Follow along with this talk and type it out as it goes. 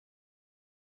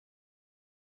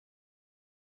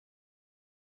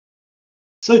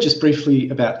So just briefly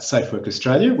about Safe Work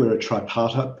Australia, we're a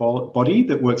tripartite body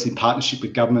that works in partnership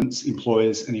with governments,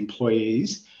 employers and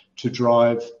employees to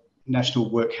drive national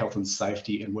work health and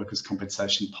safety and workers'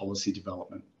 compensation policy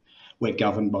development. We're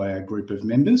governed by a group of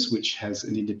members, which has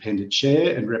an independent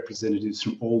chair and representatives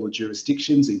from all the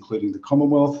jurisdictions, including the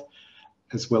Commonwealth,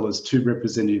 as well as two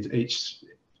representatives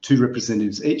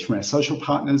each from our social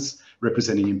partners,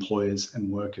 representing employers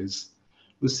and workers.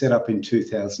 It was set up in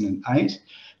 2008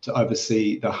 to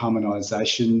oversee the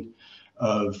harmonisation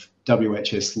of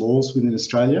WHS laws within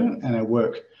Australia, and our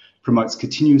work promotes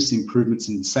continuous improvements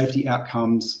in safety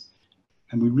outcomes,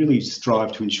 and we really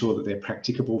strive to ensure that they're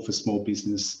practicable for small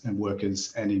business and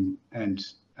workers and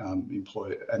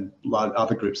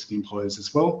other groups of employers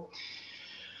as well.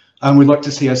 We'd like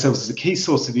to see ourselves as a key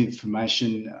source of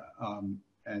information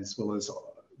as well as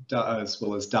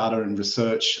data and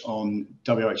research on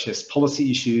WHS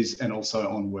policy issues and also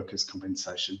on workers'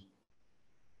 compensation.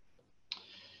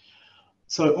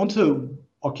 So onto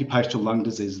occupational lung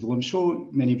diseases. Well, I'm sure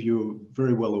many of you are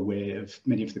very well aware of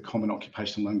many of the common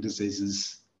occupational lung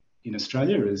diseases in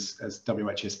Australia as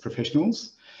WHS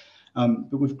professionals,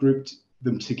 but we've grouped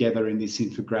them together in this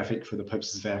infographic for the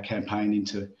purposes of our campaign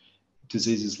into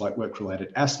diseases like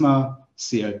work-related asthma,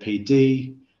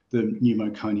 COPD, the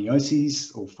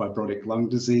pneumoconioses or fibrotic lung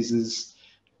diseases,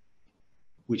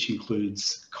 which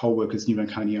includes coal workers'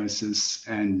 pneumoconiosis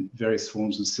and various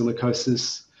forms of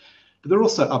silicosis. But there are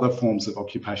also other forms of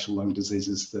occupational lung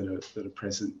diseases that are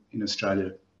present in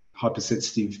Australia: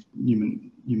 hypersensitive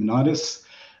pneumonitis,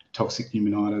 toxic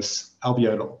pneumonitis,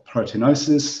 alveolar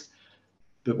proteinosis.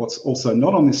 But what's also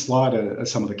not on this slide are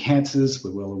some of the cancers. We're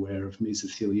well aware of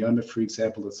mesothelioma, for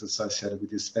example, that's associated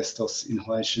with asbestos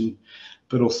inhalation,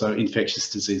 but also infectious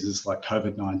diseases like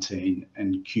COVID-19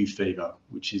 and Q fever,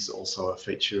 which is also a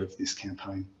feature of this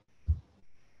campaign.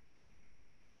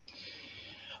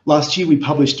 Last year, we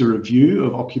published a review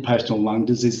of occupational lung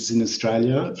diseases in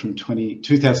Australia from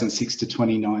 2006 to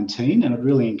 2019, and I'd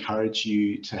really encourage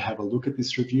you to have a look at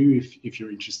this review if you're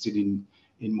interested in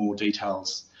more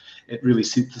details. It really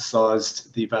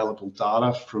synthesised the available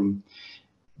data from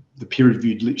the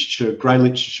peer-reviewed literature, grey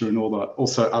literature, and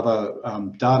also other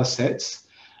data sets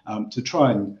to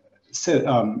try and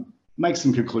make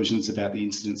some conclusions about the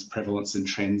incidence, prevalence and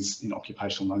trends in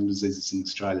occupational lung diseases in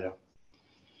Australia.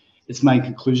 Its main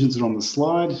conclusions are on the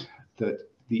slide: that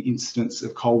the incidence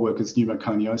of coal workers'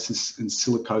 pneumoconiosis and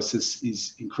silicosis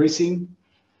is increasing.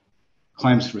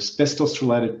 Claims for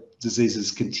asbestos-related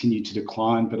diseases continue to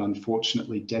decline, but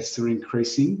unfortunately deaths are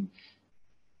increasing.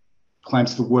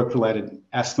 Claims for work-related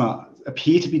asthma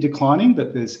appear to be declining,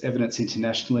 but there's evidence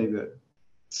internationally that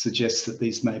suggests that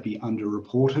these may be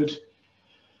underreported.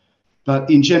 But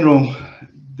in general,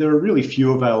 there are really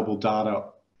few available data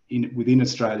within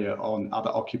Australia on other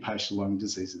occupational lung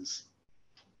diseases.